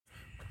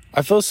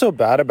I feel so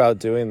bad about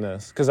doing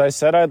this because I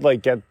said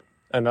I'd get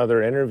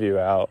another interview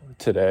out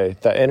today.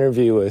 That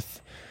interview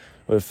with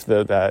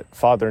that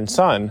father and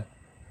son.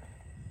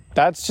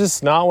 That's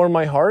just not where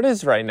my heart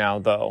is right now,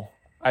 though.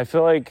 I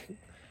feel like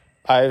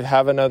I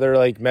have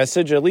another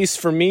message, at least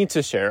for me,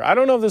 to share. I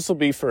don't know if this will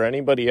be for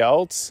anybody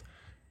else.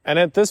 And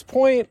at this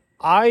point,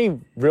 I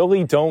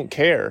really don't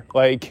care.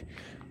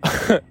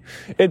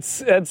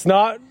 It's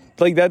not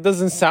that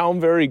doesn't sound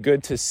very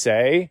good to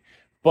say,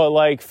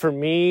 but for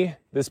me,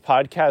 this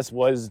podcast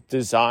was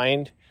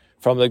designed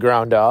from the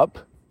ground up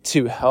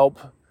to help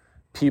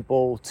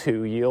people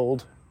to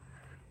yield.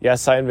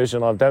 Yes, I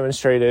envision love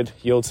demonstrated,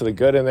 yield to the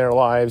good in their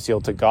lives,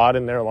 yield to God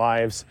in their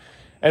lives.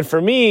 And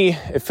for me,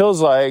 it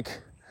feels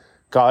like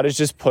God is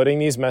just putting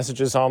these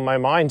messages on my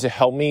mind to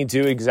help me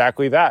do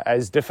exactly that,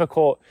 as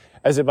difficult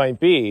as it might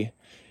be.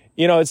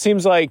 It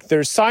seems like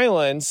there's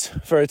silence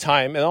for a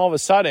time, and all of a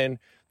sudden,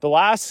 the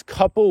last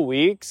couple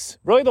weeks,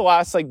 really the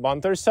last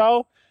month or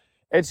so,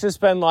 it's just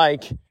been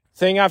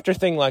thing after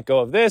thing, let go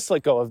of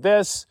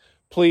this,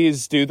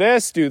 please do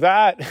this, do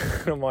that.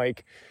 I'm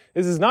like,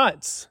 this is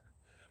nuts.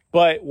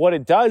 But what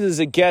it does is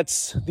it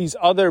gets these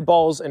other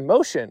balls in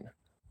motion.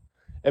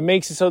 It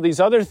makes it so these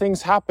other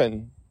things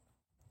happen.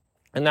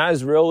 And that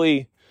is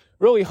really,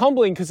 really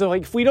humbling because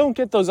if we don't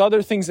get those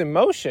other things in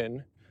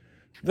motion,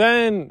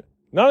 then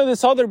none of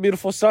this other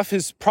beautiful stuff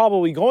is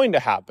probably going to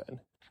happen.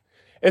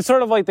 It's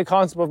sort of like the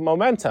concept of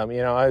momentum.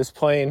 I was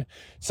playing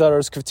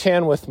Settlers of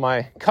Catan with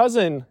my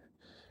cousin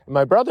and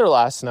my brother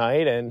last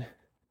night, and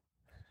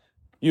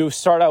you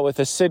start out with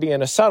a city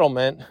and a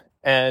settlement,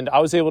 and I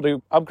was able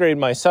to upgrade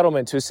my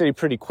settlement to a city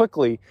pretty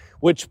quickly,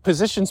 which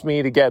positions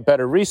me to get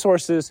better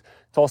resources,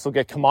 to also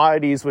get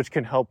commodities, which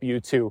can help you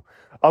to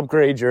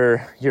upgrade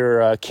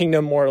your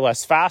kingdom more or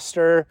less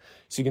faster,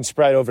 so you can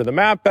spread over the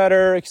map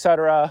better,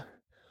 etc.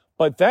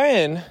 But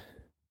then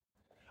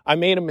I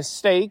made a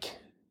mistake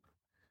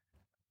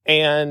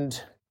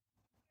and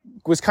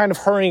was kind of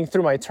hurrying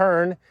through my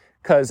turn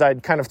because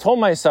I'd kind of told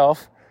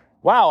myself,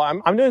 wow,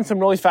 I'm doing some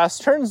really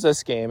fast turns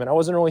this game, and I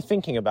wasn't really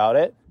thinking about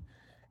it.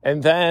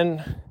 And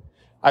then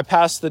I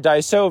passed the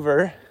dice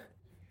over,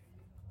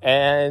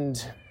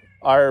 and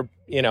all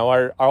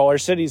our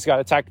cities got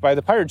attacked by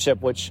the pirate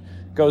ship, which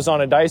goes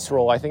on a dice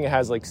roll. I think it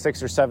has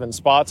 6 or 7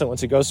 spots, and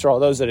once it goes through all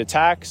those, it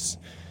attacks.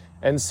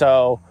 And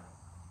so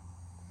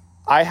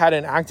I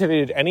hadn't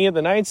activated any of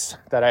the knights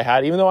that I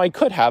had, even though I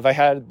could have. I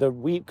had the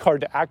wheat card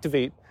to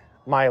activate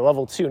my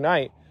level 2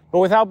 knight, but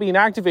without being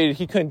activated,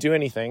 he couldn't do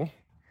anything.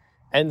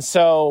 And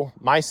so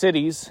one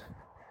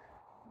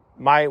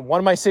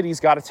of my cities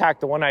got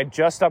attacked, the one I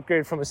just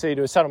upgraded from a city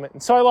to a settlement.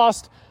 And so I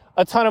lost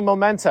a ton of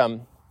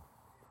momentum.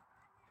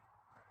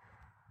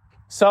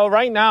 So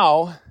right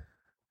now,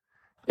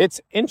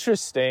 it's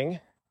interesting,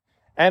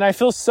 and I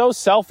feel so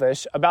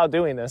selfish about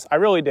doing this. I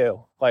really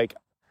do.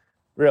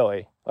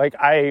 Really.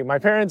 My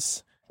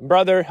parents and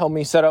brother helped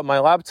me set up my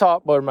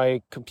laptop or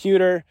my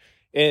computer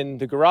in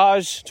the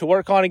garage to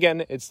work on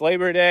again. It's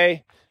Labor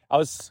Day. I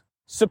was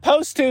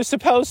supposed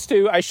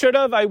to, I should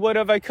have, I would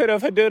have, I could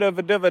have,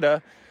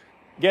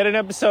 get an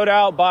episode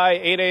out by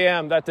 8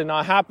 a.m. That did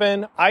not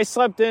happen. I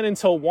slept in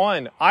until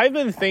 1. I've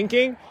been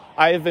thinking,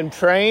 I've been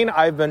praying,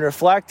 I've been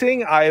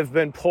reflecting, I've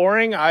been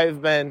pouring,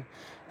 I've been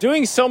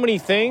doing so many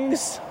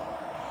things.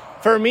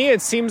 For me,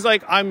 it seems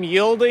like I'm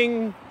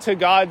yielding to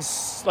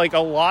God's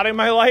a lot in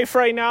my life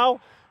right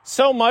now.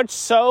 So much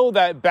so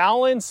that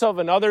balance of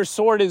another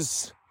sort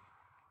is,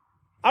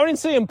 I wouldn't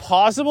say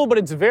impossible, but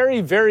it's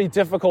very, very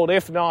difficult,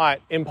 if not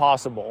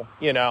impossible,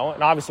 And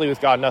obviously with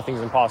God, nothing's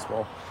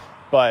impossible.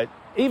 But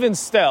even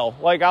still,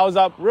 I was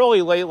up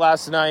really late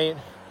last night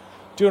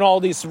doing all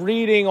this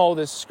reading, all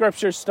this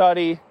scripture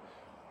study.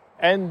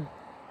 And,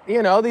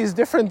 these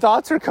different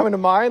thoughts are coming to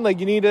mind.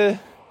 You need to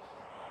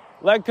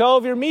let go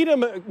of your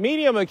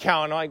Medium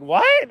account. I'm like,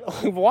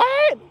 what?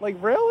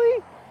 What?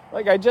 Really?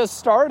 I just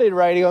started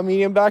writing on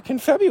Medium back in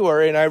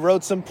February, and I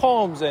wrote some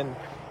poems, and,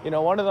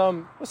 one of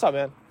them, what's up,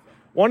 man?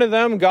 One of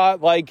them got,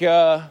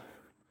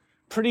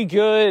 pretty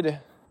good,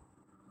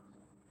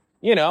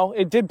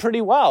 it did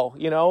pretty well.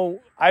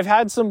 I've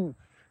had some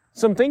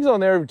things on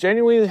there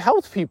genuinely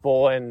helped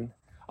people, and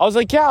I was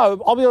like, yeah,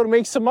 I'll be able to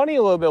make some money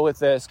a little bit with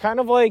this. Kind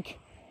of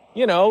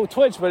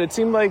Twitch, but it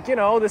seemed like,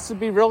 this would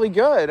be really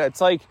good.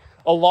 It's a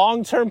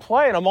long-term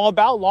play, and I'm all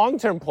about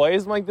long-term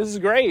plays. I'm like, this is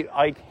great.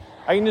 I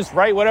can just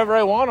write whatever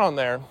I want on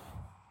there.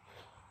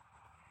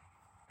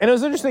 And it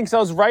was interesting because I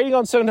was writing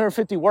on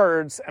 750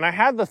 words, and I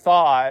had the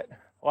thought,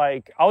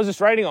 I was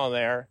just writing on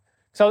there.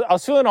 So I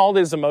was feeling all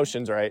these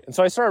emotions, right? And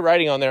so I started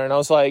writing on there, and I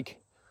was like,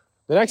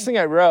 the next thing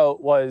I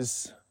wrote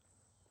was,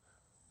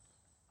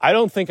 I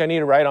don't think I need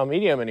to write on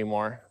Medium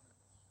anymore.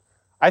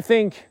 I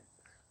think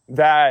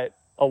that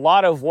a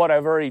lot of what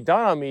I've already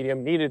done on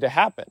Medium needed to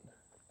happen.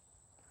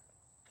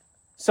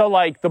 So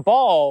the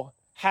ball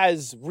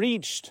has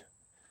reached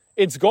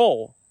its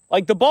goal.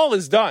 The ball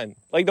is done.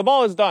 The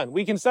ball is done.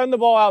 We can send the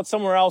ball out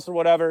somewhere else or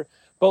whatever.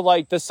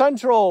 But the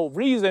central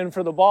reason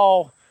for the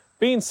ball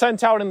being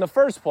sent out in the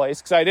first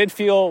place, because I did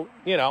feel,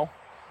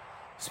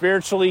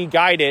 spiritually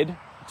guided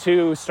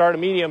to start a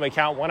Medium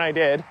account when I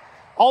did.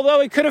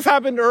 Although it could have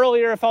happened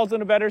earlier if I was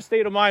in a better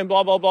state of mind,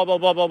 blah, blah, blah, blah,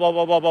 blah, blah, blah,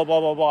 blah, blah, blah, blah,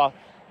 blah, blah.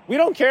 We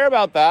don't care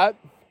about that.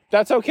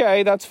 That's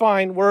okay. That's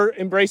fine. We're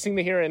embracing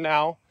the here and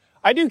now.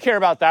 I do care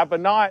about that, but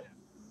not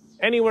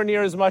anywhere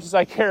near as much as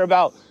I care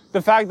about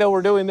the fact that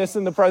we're doing this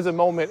in the present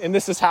moment and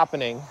this is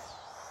happening.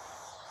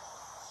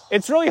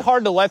 It's really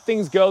hard to let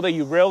things go that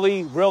you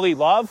really, really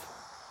love.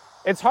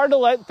 It's hard to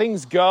let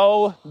things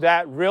go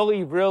that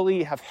really,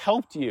 really have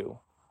helped you.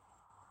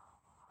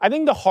 I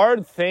think the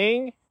hard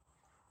thing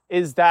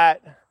is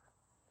that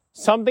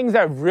some things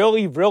that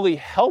really, really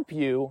help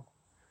you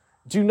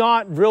do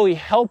not really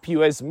help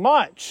you as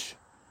much.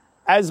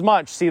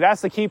 See,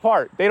 that's the key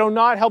part. They do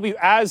not help you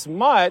as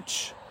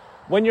much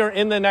when you're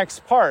in the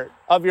next part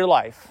of your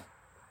life.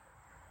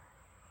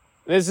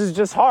 This is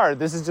just hard.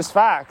 This is just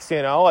facts,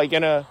 like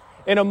in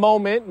a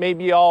moment,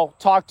 maybe I'll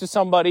talk to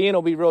somebody and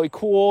it'll be really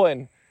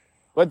cool.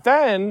 But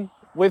then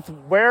with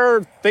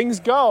where things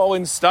go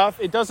and stuff,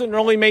 it doesn't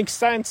really make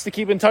sense to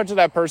keep in touch with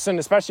that person,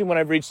 especially when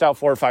I've reached out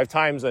 4 or 5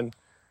 times and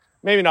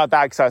maybe not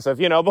that excessive,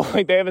 but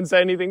like they haven't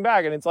said anything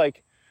back. And it's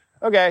like,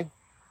 okay,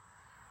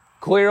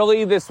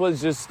 clearly this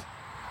was just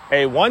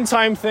a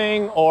one-time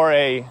thing or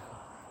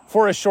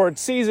for a short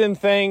season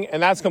thing.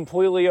 And that's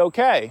completely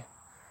okay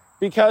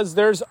because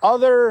there's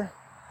other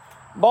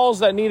balls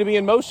that need to be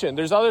in motion.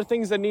 There's other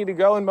things that need to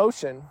go in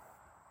motion.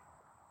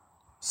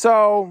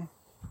 So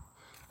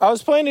I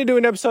was planning to do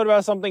an episode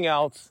about something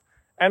else,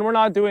 and we're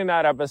not doing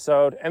that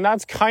episode. And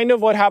that's kind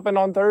of what happened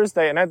on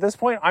Thursday. And at this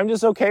point, I'm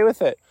just okay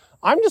with it.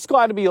 I'm just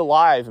glad to be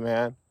alive,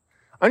 man.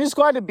 I'm just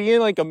glad to be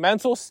in like a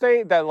mental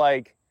state that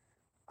like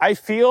I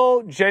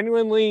feel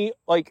genuinely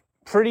like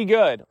pretty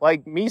good.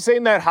 Like me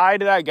saying that hi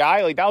to that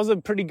guy, like that was a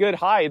pretty good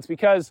hi. It's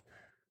because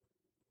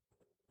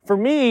for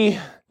me,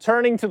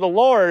 turning to the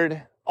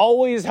Lord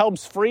always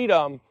helps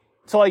freedom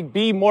to like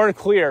be more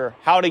clear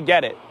how to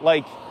get it.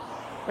 Like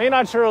maybe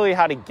not sure really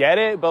how to get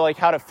it, but like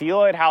how to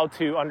feel it, how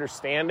to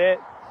understand it.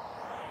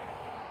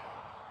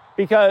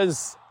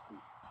 Because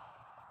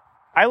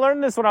I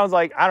learned this when I was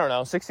like,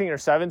 16 or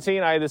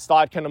 17. I had this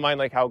thought come to mind,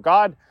 like how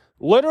God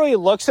literally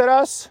looks at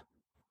us.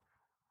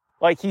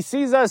 Like he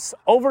sees us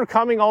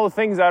overcoming all the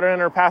things that are in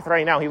our path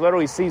right now. He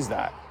literally sees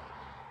that.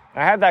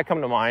 I had that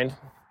come to mind,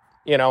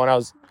 when I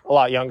was a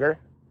lot younger.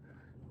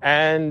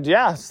 And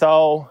yeah,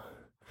 so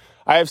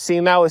I have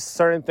seen that with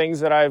certain things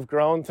that I've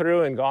grown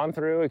through and gone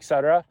through,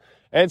 etc.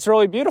 And it's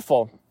really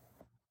beautiful.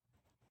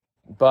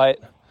 But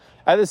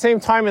at the same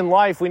time in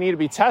life, we need to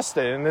be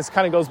tested. And this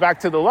kind of goes back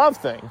to the love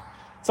thing.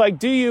 It's like,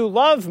 do you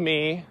love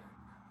me?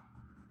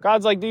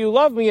 God's like, do you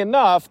love me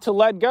enough to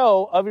let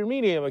go of your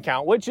Medium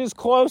account, which is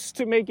close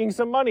to making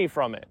some money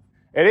from it.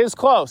 It is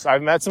close.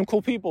 I've met some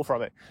cool people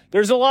from it.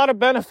 There's a lot of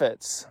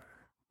benefits.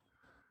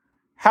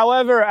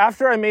 However,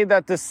 after I made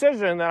that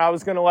decision that I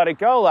was going to let it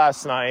go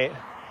last night,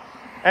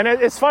 and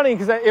it's funny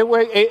because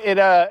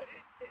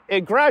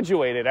it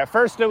graduated. At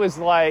first it was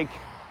like,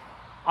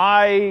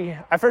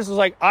 I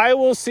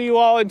will see you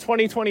all in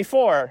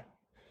 2024.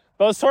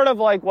 But it was sort of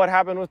like what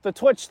happened with the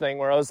Twitch thing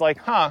where I was like,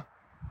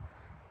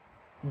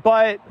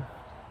 but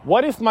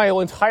what if my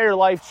entire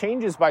life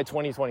changes by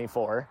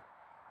 2024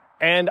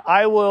 and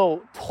I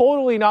will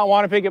totally not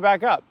want to pick it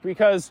back up?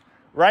 Because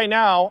right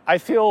now I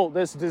feel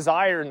this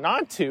desire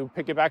not to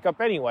pick it back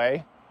up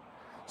anyway.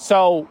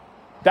 So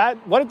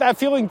what if that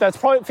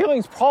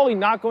feeling's probably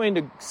not going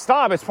to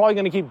stop. It's probably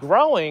going to keep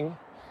growing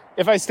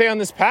if I stay on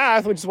this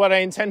path, which is what I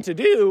intend to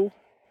do.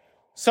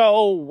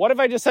 So what if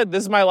I just said,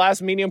 this is my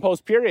last Medium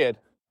post period?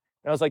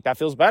 And I was like, that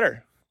feels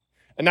better.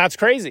 And that's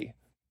crazy.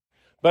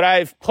 But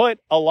I've put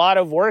a lot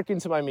of work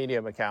into my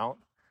Medium account.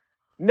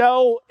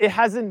 No, it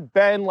hasn't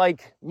been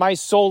like my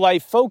sole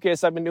life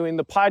focus. I've been doing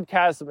the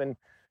podcast. I've been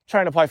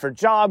trying to apply for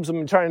jobs. I've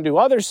been trying to do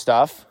other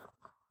stuff.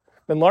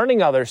 Been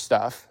learning other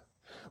stuff.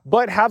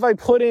 But have I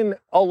put in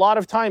a lot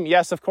of time?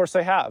 Yes, of course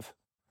I have.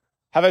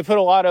 Have I put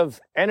a lot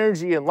of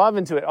energy and love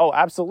into it? Oh,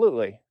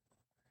 absolutely.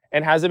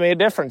 And has it made a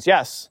difference?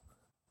 Yes.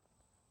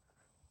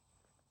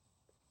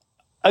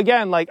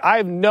 Again, like I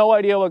have no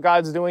idea what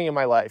God's doing in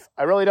my life.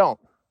 I really don't.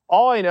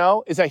 All I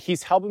know is that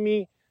he's helping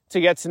me to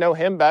get to know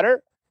him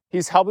better.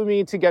 He's helping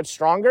me to get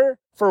stronger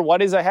for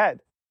what is ahead,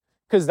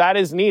 because that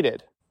is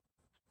needed.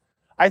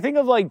 I think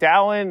of like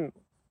Dallin,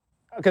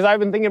 because I've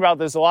been thinking about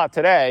this a lot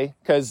today,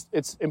 because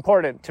it's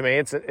important to me.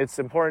 It's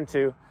important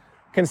to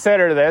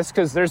consider this,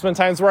 because there's been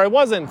times where I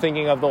wasn't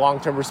thinking of the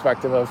long-term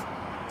perspective of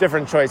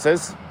different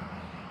choices.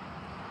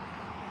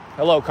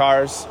 Hello,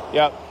 cars.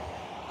 Yep.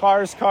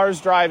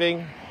 Cars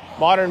driving.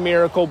 Modern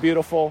miracle,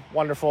 beautiful,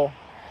 wonderful,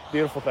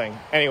 beautiful thing.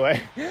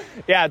 Anyway,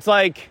 yeah, it's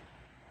like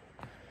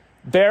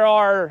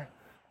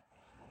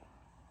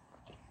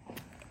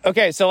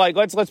okay, so like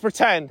let's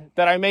pretend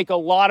that I make a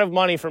lot of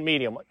money from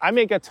Medium. I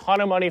make a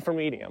ton of money from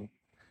Medium.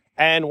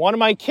 And one of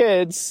my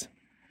kids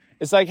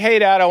is like, hey,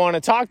 Dad, I want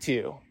to talk to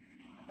you.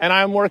 And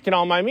I'm working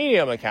on my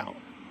Medium account.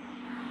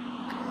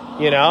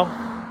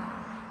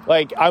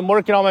 Like I'm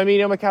working on my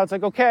Medium account. It's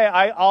like, okay,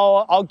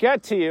 I'll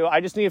get to you.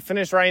 I just need to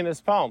finish writing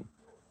this poem.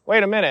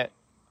 Wait a minute.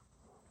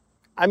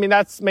 I mean,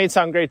 that's may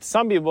sound great to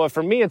some people, but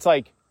for me, it's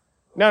like,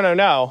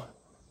 no.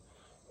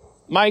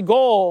 My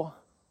goal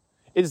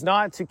is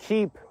not to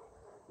keep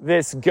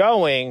this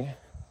going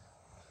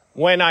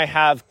when I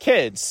have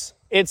kids.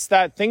 It's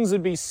that things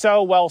would be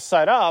so well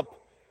set up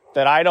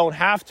that I don't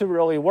have to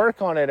really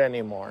work on it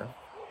anymore.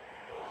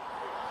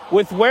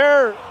 With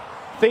where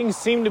things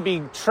seem to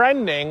be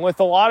trending with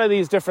a lot of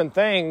these different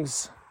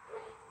things,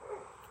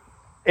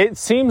 it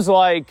seems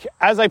like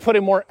as I put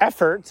in more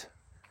effort,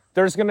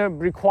 there's going to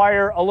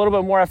require a little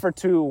bit more effort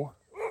to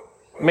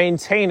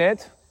maintain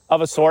it of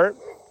a sort.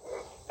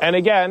 And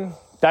again,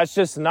 that's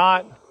just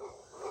not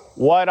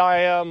what I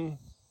am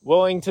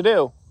willing to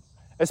do,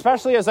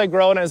 especially as I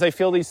grow and as I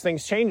feel these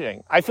things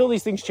changing. I feel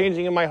these things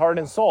changing in my heart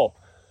and soul.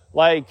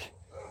 Like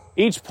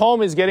each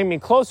poem is getting me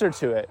closer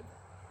to it.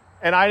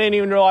 And I didn't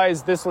even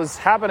realize this was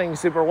happening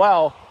super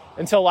well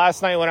until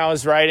last night when I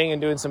was writing and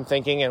doing some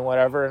thinking and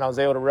whatever. And I was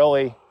able to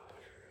really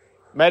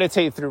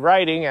meditate through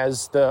writing,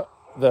 as the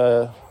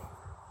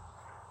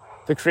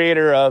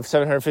creator of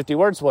 750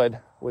 Words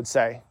would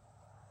say.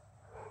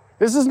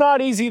 This is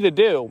not easy to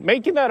do.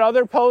 Making that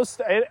other post,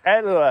 the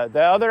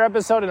other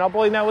episode, and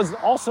uploading that was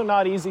also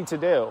not easy to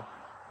do.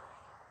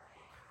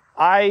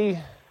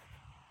 I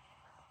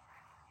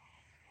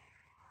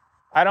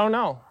don't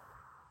know.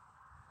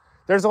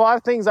 There's a lot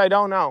of things I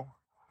don't know.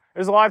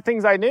 There's a lot of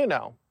things I do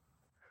know.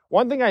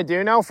 One thing I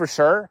do know for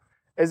sure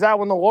is that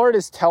when the Lord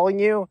is telling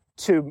you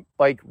to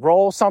like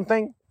roll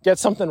something, get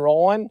something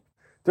rolling,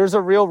 there's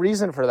a real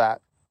reason for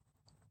that.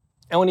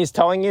 And when he's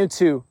telling you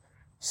to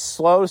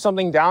slow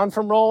something down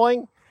from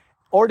rolling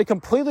or to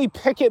completely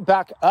pick it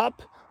back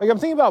up, like I'm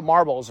thinking about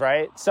marbles,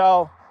 right?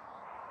 So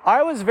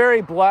I was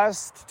very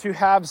blessed to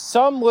have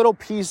some little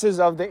pieces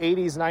of the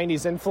 80s,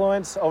 90s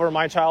influence over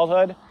my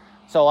childhood.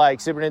 So like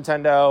Super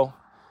Nintendo,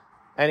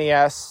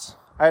 NES,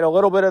 I had a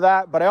little bit of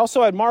that, but I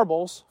also had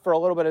marbles for a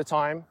little bit of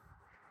time.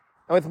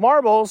 And with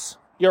marbles,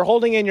 you're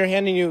holding it in your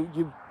hand and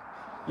you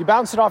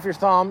bounce it off your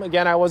thumb.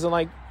 Again, I wasn't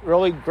like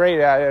really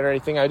great at it or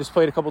anything. I just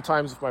played a couple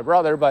times with my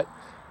brother, but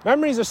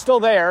memories are still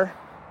there.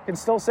 I can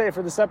still say it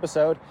for this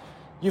episode.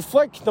 You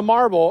flick the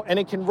marble and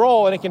it can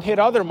roll and it can hit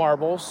other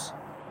marbles.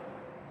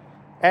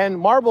 And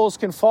marbles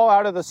can fall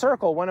out of the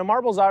circle. When a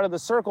marble's out of the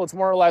circle, it's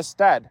more or less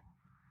dead.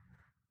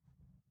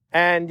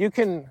 And you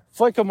can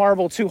flick a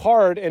marble too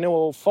hard and it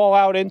will fall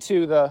out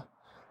into the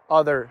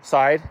other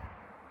side.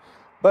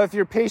 But if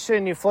you're patient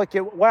and you flick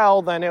it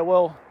well, then it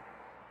will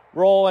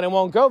roll and it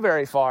won't go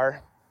very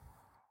far.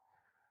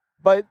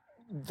 But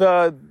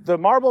the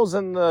marbles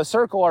in the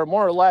circle are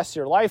more or less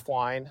your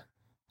lifeline.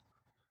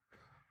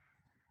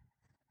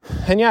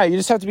 And yeah, you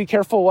just have to be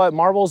careful what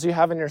marbles you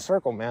have in your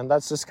circle, man.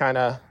 That's just kind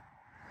of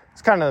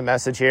the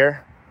message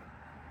here.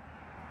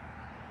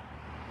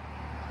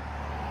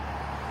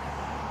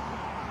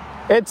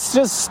 It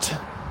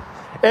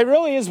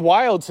really is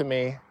wild to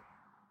me.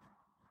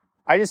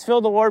 I just feel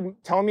the Lord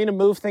telling me to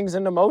move things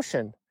into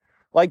motion.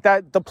 Like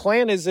that, the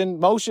plan is in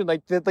motion.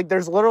 Like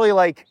there's literally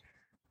like,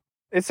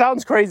 it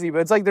sounds crazy, but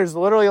it's like there's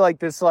literally like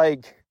this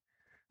like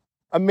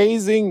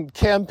amazing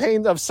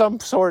campaign of some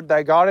sort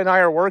that God and I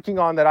are working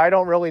on that I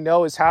don't really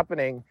know is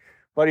happening.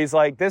 But he's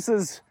like, this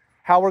is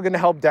how we're going to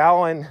help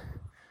Dallin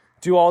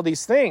do all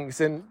these things.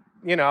 And,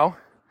 you know,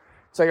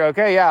 it's like,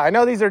 okay, yeah, I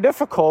know these are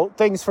difficult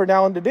things for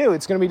Dallin to do.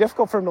 It's going to be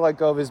difficult for him to let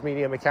go of his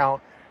Medium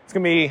account. It's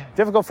going to be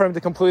difficult for him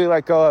to completely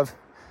let go of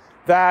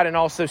that and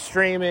also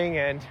streaming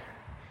and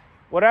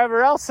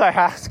whatever else I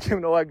ask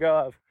him to let go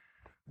of.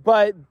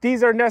 But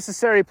these are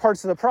necessary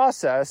parts of the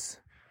process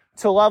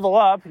to level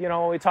up. You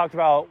know, what we talked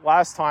about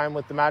last time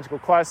with the Magical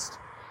Quest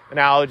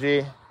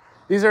analogy.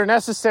 These are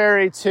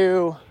necessary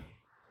to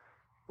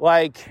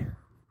let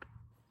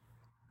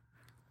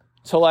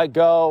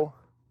go,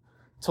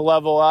 to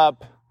level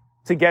up,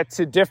 to get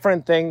to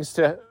different things,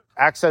 to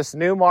access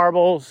new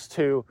marbles,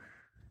 to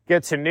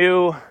get to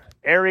new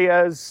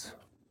areas.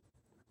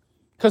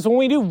 Because when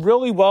we do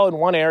really well in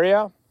one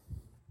area,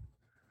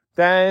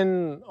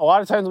 then a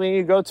lot of times we need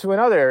to go to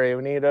another area.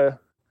 We need to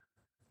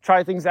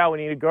try things out. We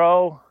need to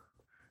grow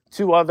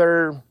to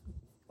other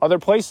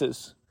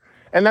places.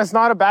 And that's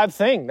not a bad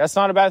thing. That's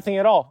not a bad thing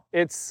at all.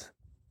 It's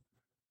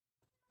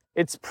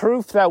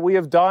proof that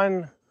we've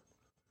done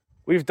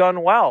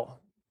well.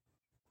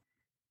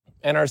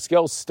 And our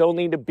skills still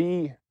need to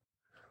be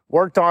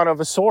worked on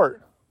of a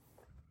sort.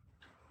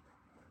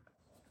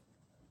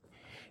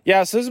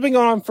 Yeah, so this has been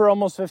going on for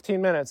almost 15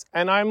 minutes.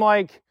 And I'm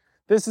like,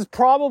 this is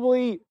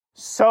probably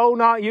so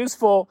not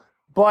useful,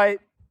 but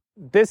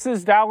this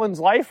is Dallin's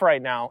life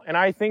right now. And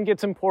I think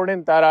it's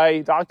important that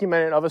I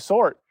document it of a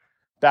sort.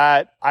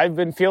 That I've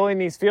been feeling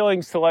these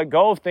feelings to let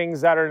go of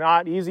things that are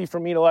not easy for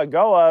me to let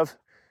go of.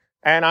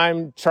 And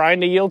I'm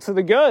trying to yield to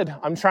the good.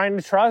 I'm trying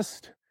to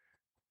trust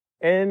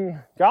in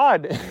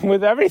God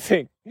with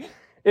everything.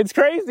 It's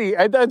crazy.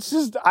 I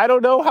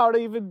don't know how to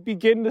even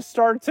begin to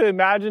start to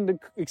imagine to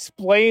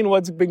explain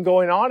what's been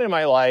going on in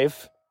my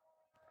life.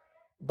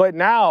 But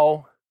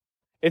now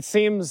it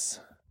seems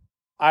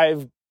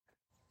I've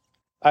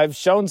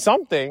shown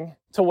something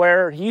to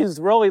where he's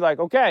really like,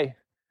 okay,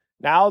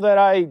 now that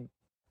I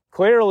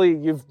clearly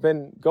you've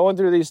been going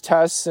through these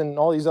tests and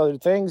all these other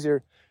things.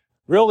 You're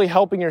really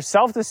helping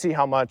yourself to see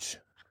how much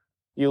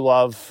you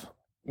love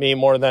me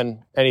more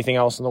than anything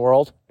else in the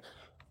world.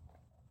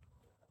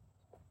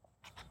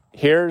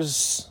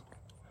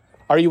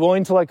 Are you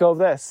willing to let go of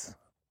this?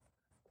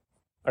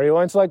 Are you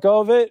willing to let go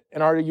of it?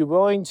 And are you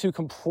willing to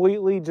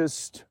completely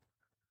just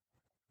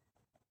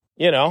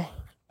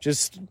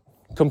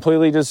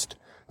completely just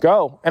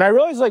go? And I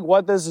realize like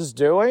what this is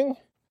doing,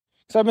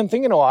 because I've been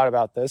thinking a lot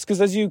about this, because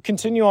as you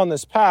continue on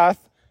this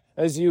path,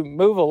 as you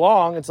move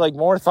along, it's like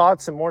more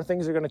thoughts and more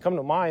things are going to come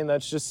to mind.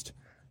 That's just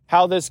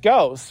how this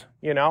goes,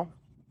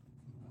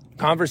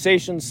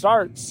 Conversation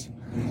starts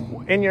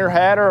in your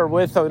head or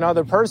with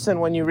another person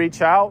when you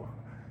reach out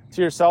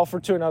to yourself or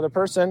to another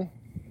person.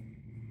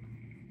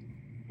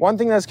 One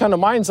thing that's come to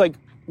mind is like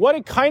what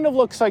it kind of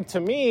looks like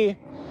to me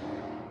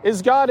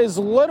is God is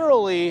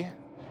literally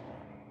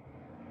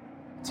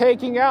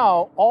taking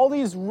out all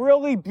these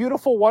really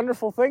beautiful,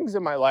 wonderful things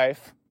in my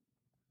life.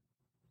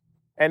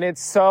 And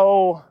it's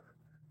so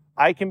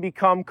I can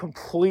become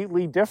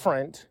completely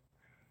different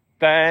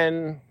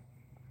than,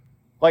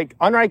 like,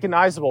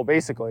 unrecognizable,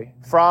 basically,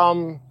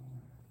 from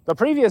the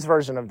previous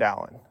version of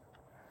Dallin.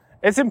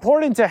 It's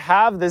important to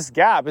have this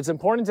gap. It's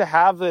important to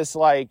have this,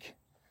 like,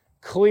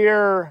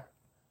 clear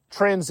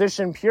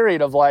transition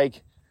period of,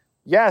 like,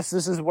 yes,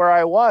 this is where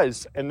I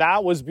was, and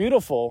that was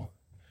beautiful.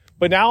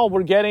 But now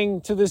we're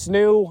getting to this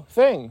new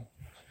thing.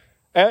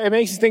 It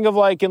makes you think of,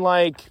 like, in,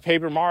 like,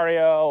 Paper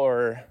Mario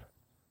or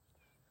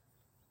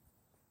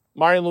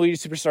Mario and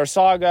Luigi Superstar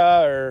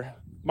Saga or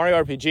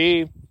Mario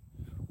RPG,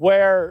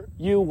 where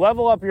you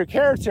level up your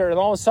character and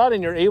all of a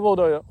sudden you're able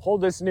to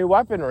hold this new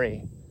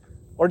weaponry.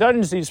 Or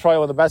Dungeon Siege is probably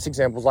one of the best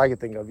examples I could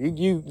think of.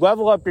 You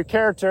level up your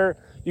character,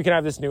 you can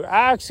have this new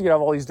axe, you can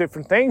have all these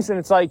different things, and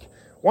it's like,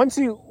 once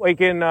you,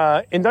 like in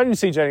Dungeon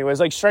Siege anyways,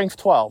 like strength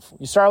 12.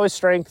 You start with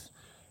strength,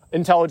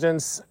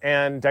 intelligence,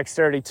 and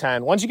dexterity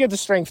 10. Once you get to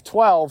strength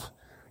 12,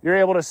 you're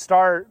able to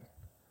start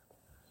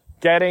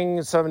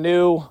getting some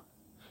new,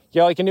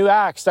 like a new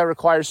axe that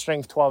requires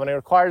strength 12, and it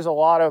requires a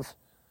lot of,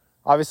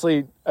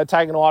 obviously,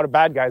 attacking a lot of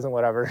bad guys and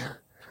whatever.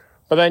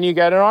 But then you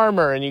get an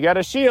armor, and you get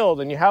a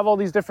shield, and you have all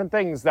these different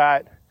things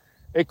that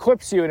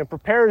equips you, and it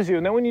prepares you.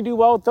 And then when you do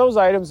well with those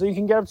items, you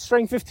can get up to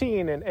strength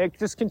 15, and it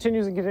just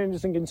continues and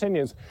continues and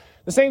continues.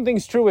 The same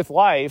thing's true with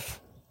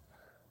life.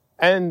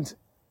 And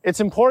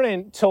it's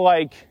important to,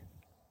 like,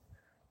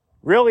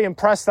 really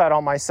impress that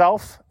on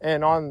myself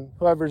and on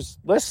whoever's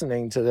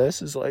listening to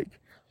this, is like,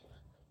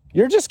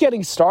 you're just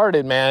getting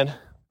started, man.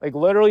 Like,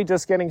 literally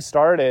just getting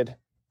started.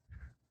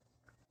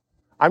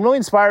 I'm really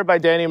inspired by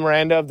Danny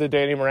Miranda of the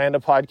Danny Miranda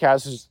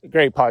podcast, which is a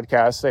great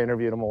podcast. I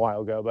interviewed him a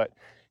while ago, but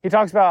he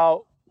talks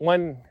about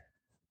when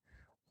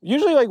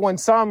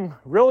some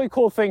really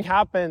cool thing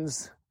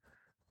happens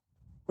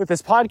with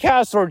this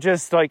podcast or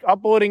just like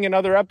uploading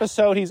another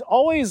episode, he's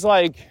always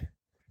like,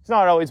 it's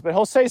not always, but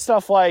he'll say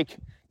stuff like,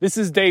 this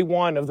is day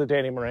one of the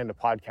Danny Miranda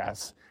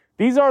podcast.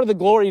 These are the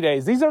glory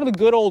days. These are the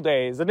good old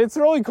days. And it's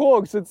really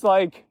cool because it's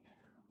like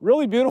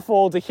really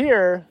beautiful to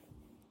hear,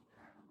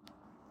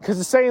 because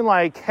it's saying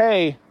like,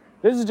 hey,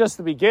 this is just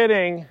the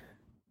beginning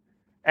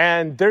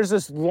and there's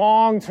this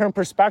long-term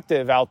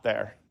perspective out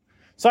there.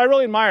 So I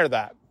really admire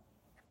that.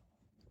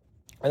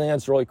 I think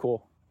that's really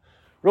cool.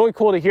 Really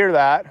cool to hear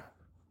that,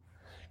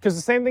 because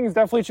the same thing is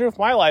definitely true with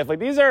my life. Like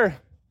this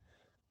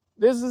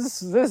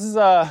is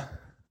I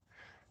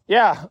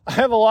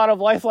have a lot of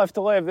life left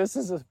to live. This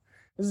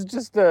is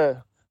just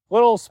a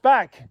little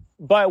speck,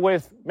 but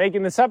with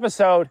making this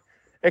episode,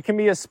 it can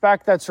be a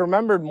speck that's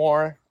remembered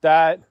more,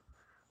 that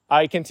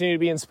I continue to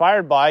be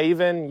inspired by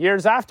even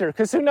years after.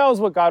 Because who knows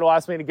what God will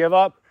ask me to give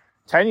up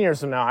 10 years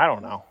from now? I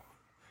don't know.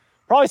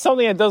 Probably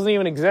something that doesn't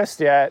even exist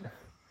yet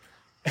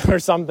or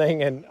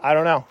something, and I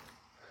don't know.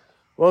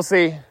 We'll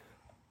see.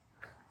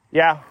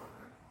 Yeah.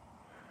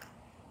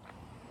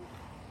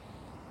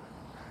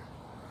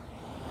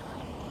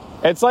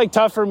 It's like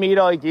tough for me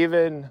to like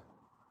even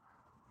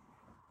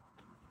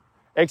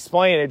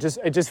explain. It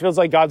just feels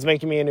like God's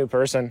making me a new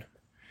person.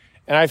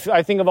 And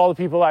I think of all the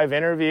people I've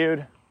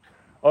interviewed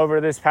over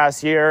this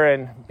past year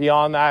and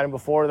beyond that and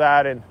before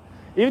that, and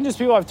even just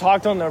people I've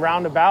talked on the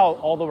roundabout,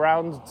 all the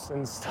rounds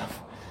and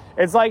stuff.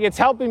 It's like it's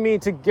helping me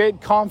to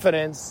get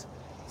confidence.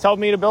 It's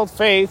helping me to build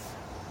faith.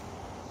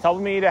 It's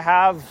helping me to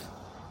have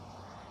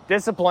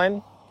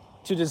discipline,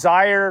 to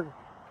desire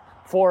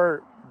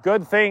for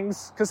good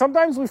things. Because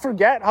sometimes we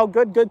forget how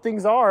good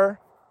things are.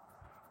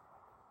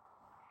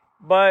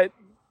 But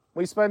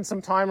we spend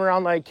some time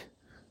around like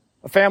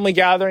a family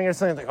gathering or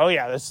something, like, oh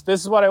yeah, this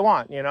is what I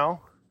want, Like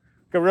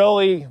a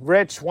really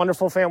rich,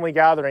 wonderful family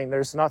gathering.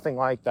 There's nothing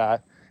like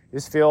that. I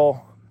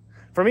feel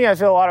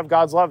a lot of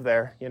God's love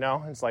there,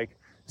 It's like,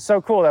 it's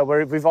so cool that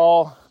we've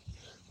all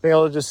been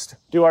able to just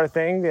do our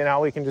thing, and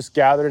now we can just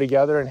gather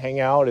together and hang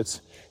out.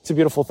 It's a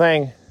beautiful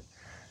thing.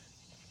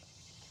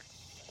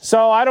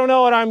 So I don't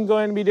know what I'm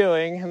going to be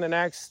doing in the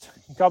next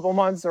couple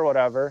months or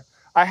whatever.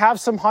 I have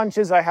some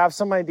hunches. I have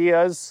some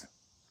ideas.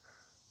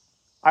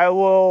 I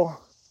will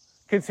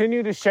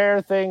continue to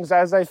share things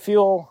as I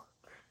feel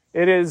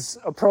it is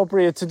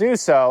appropriate to do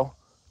so.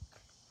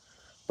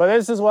 But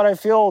this is what I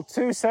feel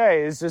to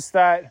say, is just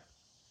that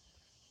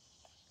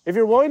if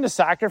you're willing to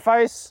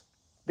sacrifice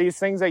these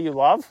things that you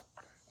love,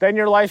 then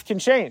your life can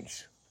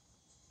change.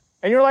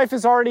 And your life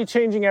is already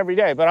changing every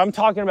day, but I'm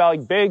talking about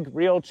like big,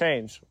 real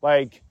change,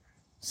 like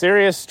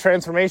serious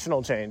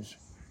transformational change.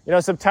 You know,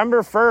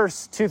 September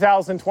 1st,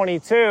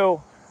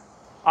 2022,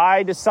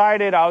 I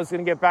decided I was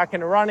going to get back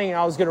into running.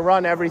 I was going to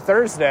run every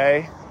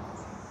Thursday.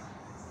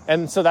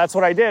 And so that's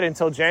what I did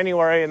until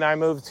January, and I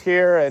moved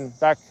here and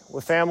back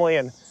with family.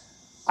 And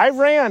I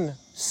ran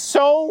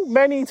so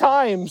many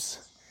times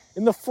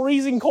in the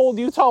freezing cold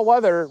Utah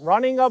weather,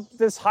 running up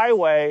this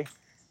highway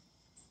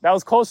that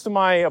was close to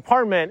my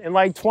apartment in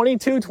like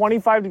 22,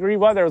 25 degree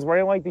weather. I was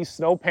wearing like these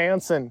snow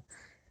pants, and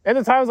at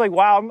the time I was like,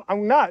 wow,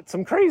 I'm nuts.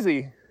 I'm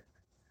crazy.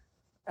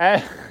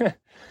 And,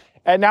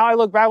 and now I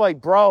look back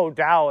like, bro,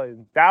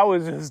 Dallin, that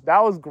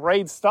was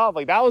great stuff.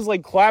 Like that was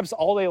like claps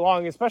all day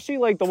long, especially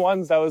like the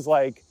ones that was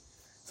like,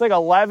 it's like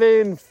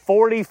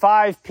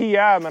 11:45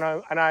 p.m.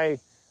 and I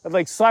had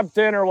like slept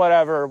in or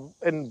whatever.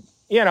 And,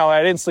 you know,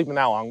 I didn't sleep in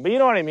that long, but you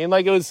know what I mean?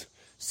 Like it was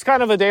just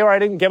kind of a day where I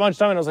didn't get much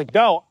done. And I was like,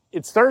 no,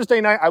 it's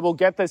Thursday night. I will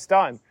get this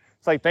done.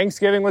 It's like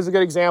Thanksgiving was a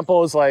good example.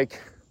 It was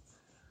like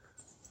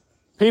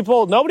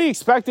nobody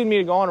expected me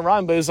to go on a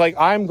run, but it was like,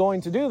 I'm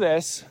going to do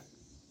this.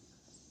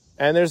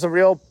 And there's a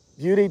real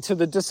beauty to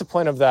the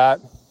discipline of that.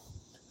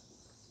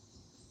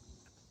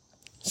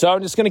 So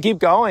I'm just going to keep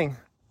going.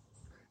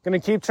 Going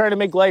to keep trying to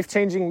make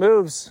life-changing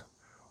moves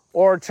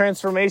or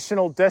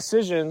transformational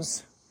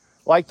decisions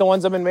like the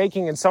ones I've been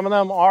making. And some of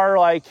them are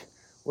like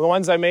the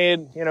ones I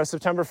made, you know,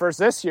 September 1st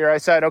this year. I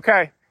said,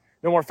 okay,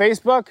 no more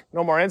Facebook,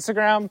 no more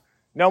Instagram,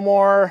 no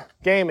more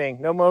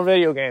gaming, no more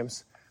video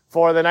games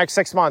for the next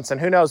 6 months. And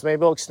who knows,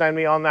 maybe it'll extend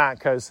me on that,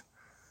 because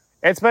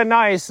it's been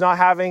nice not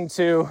having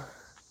to,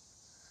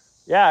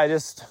 I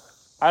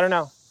don't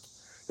know.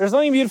 There's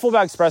nothing beautiful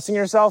about expressing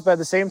yourself, but at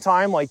the same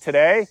time, like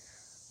today,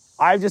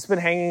 I've just been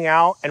hanging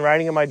out and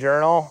writing in my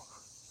journal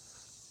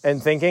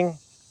and thinking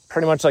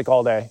pretty much like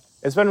all day.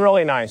 It's been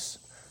really nice.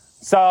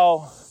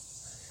 So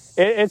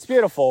it's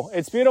beautiful.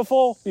 It's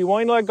beautiful. Be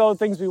willing to let go of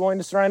things, be willing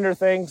to surrender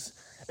things.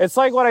 It's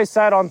like what I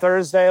said on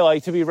Thursday,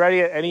 like to be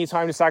ready at any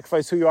time to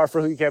sacrifice who you are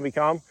for who you can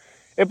become.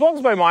 It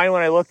blows my mind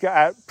when I look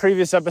at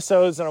previous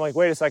episodes and I'm like,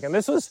 wait a second,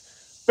 this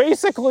was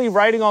basically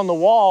writing on the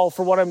wall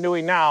for what I'm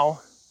doing now.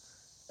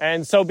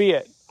 And so be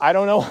it. I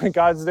don't know what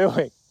God's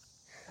doing.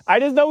 I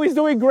just know he's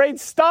doing great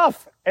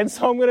stuff. And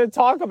so I'm going to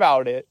talk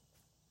about it.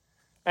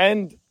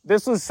 And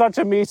this was such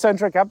a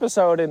me-centric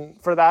episode. And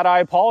for that, I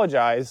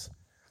apologize.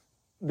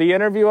 The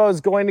interview I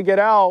was going to get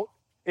out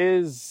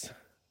is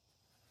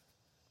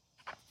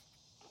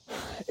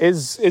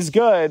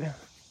good.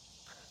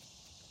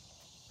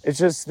 It's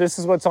just, this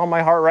is what's on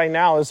my heart right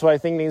now. This is what I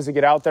think needs to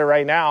get out there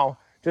right now.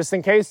 Just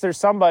in case there's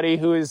somebody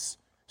who is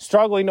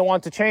struggling to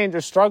want to change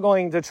or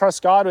struggling to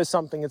trust God with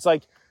something. It's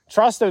like,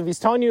 trust him. If he's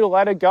telling you to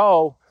let it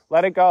go,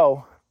 let it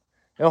go.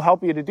 He'll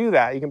help you to do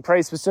that. You can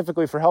pray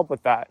specifically for help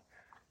with that.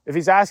 If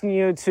he's asking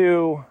you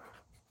to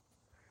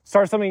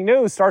start something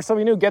new,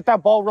 get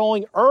that ball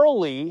rolling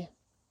early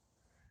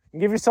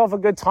and give yourself a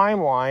good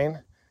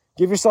timeline.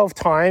 Give yourself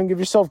time, give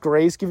yourself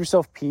grace, give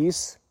yourself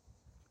peace.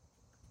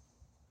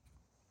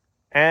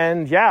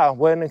 And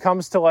when it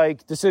comes to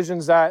like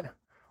decisions that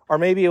are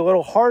maybe a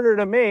little harder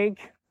to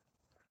make,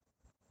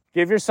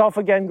 give yourself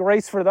again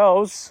grace for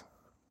those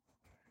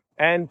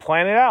and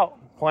plan it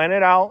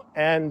out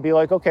and be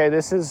like, okay,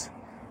 this is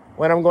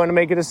when I'm going to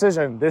make a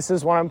decision. This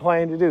is what I'm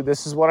planning to do.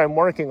 This is what I'm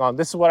working on.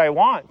 This is what I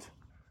want.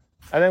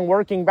 And then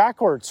working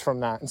backwards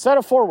from that instead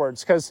of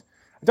forwards, because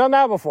I've done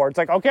that before. It's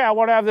like, okay, I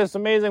want to have this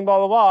amazing blah,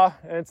 blah, blah.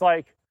 And it's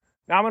like,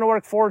 now I'm going to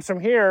work forwards from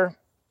here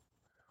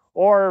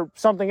or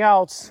something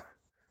else.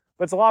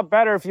 But it's a lot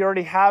better if you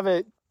already have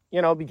it,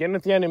 begin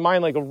at the end in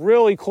mind, like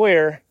really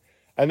clear.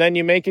 And then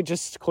you make it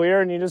just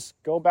clear and you just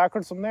go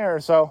backwards from there.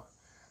 So,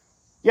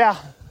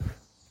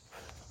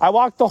 I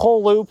walked the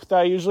whole loop that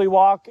I usually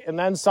walk and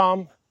then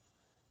some.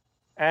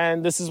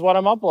 And this is what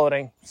I'm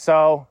uploading.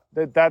 So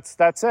that's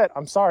it.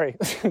 I'm sorry.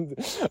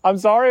 I'm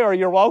sorry, or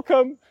you're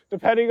welcome,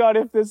 depending on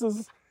if this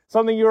is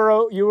something you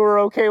were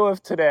okay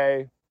with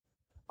today.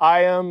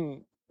 I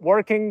am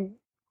working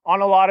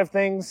on a lot of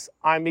things.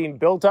 I'm being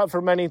built up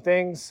for many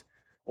things.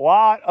 A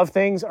lot of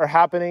things are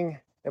happening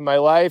in my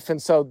life.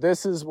 And so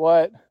this is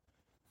what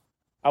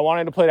I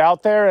wanted to put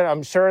out there. And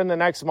I'm sure in the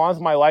next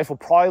month, my life will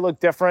probably look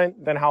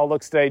different than how it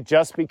looks today,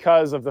 just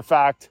because of the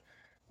fact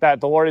that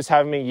the Lord is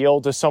having me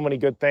yield to so many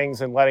good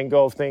things and letting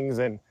go of things.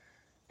 And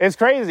it's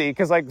crazy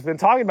because I've been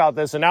talking about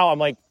this and now I'm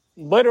like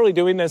literally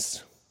doing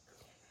this.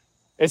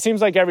 It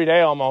seems like every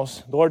day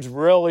almost. The Lord's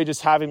really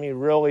just having me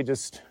really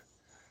just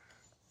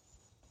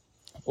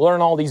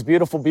learn all these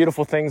beautiful,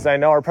 beautiful things that I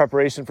know are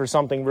preparation for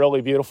something really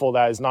beautiful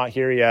that is not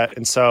here yet.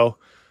 And so,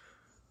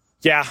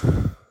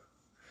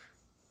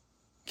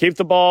 keep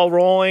the ball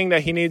rolling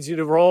that he needs you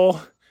to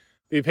roll.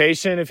 Be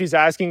patient if he's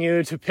asking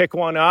you to pick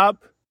one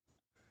up.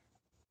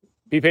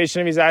 Be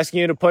patient if he's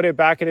asking you to put it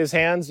back in his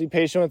hands. Be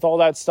patient with all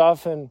that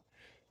stuff and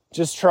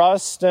just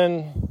trust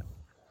and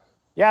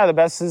yeah, the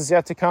best is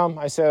yet to come.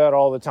 I say that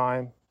all the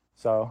time.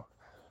 So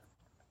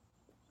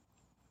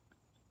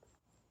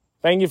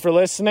thank you for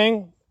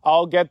listening.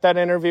 I'll get that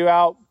interview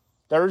out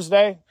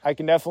Thursday. I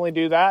can definitely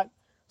do that.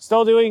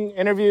 Still doing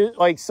the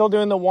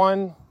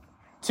 1-2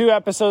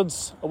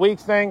 episodes a week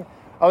thing.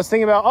 I was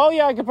thinking about,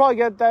 I could probably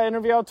get that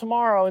interview out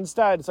tomorrow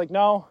instead. It's like,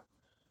 no,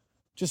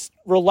 just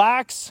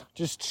relax,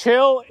 just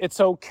chill. It's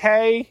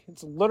okay.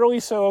 It's literally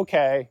so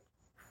okay.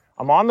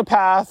 I'm on the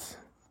path.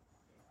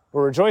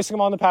 We're rejoicing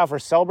I'm on the path. We're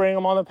celebrating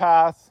I'm on the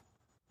path.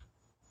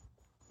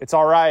 It's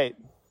all right.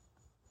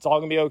 It's all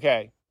going to be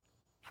okay.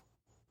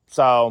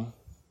 So,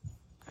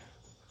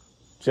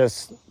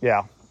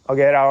 I'll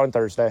get it out on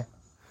Thursday.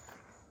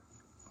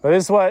 But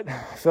this is what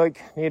I feel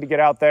like I need to get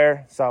out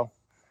there. So,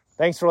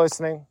 thanks for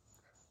listening.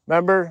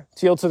 Remember,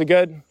 to yield to the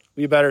good,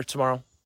 be better tomorrow.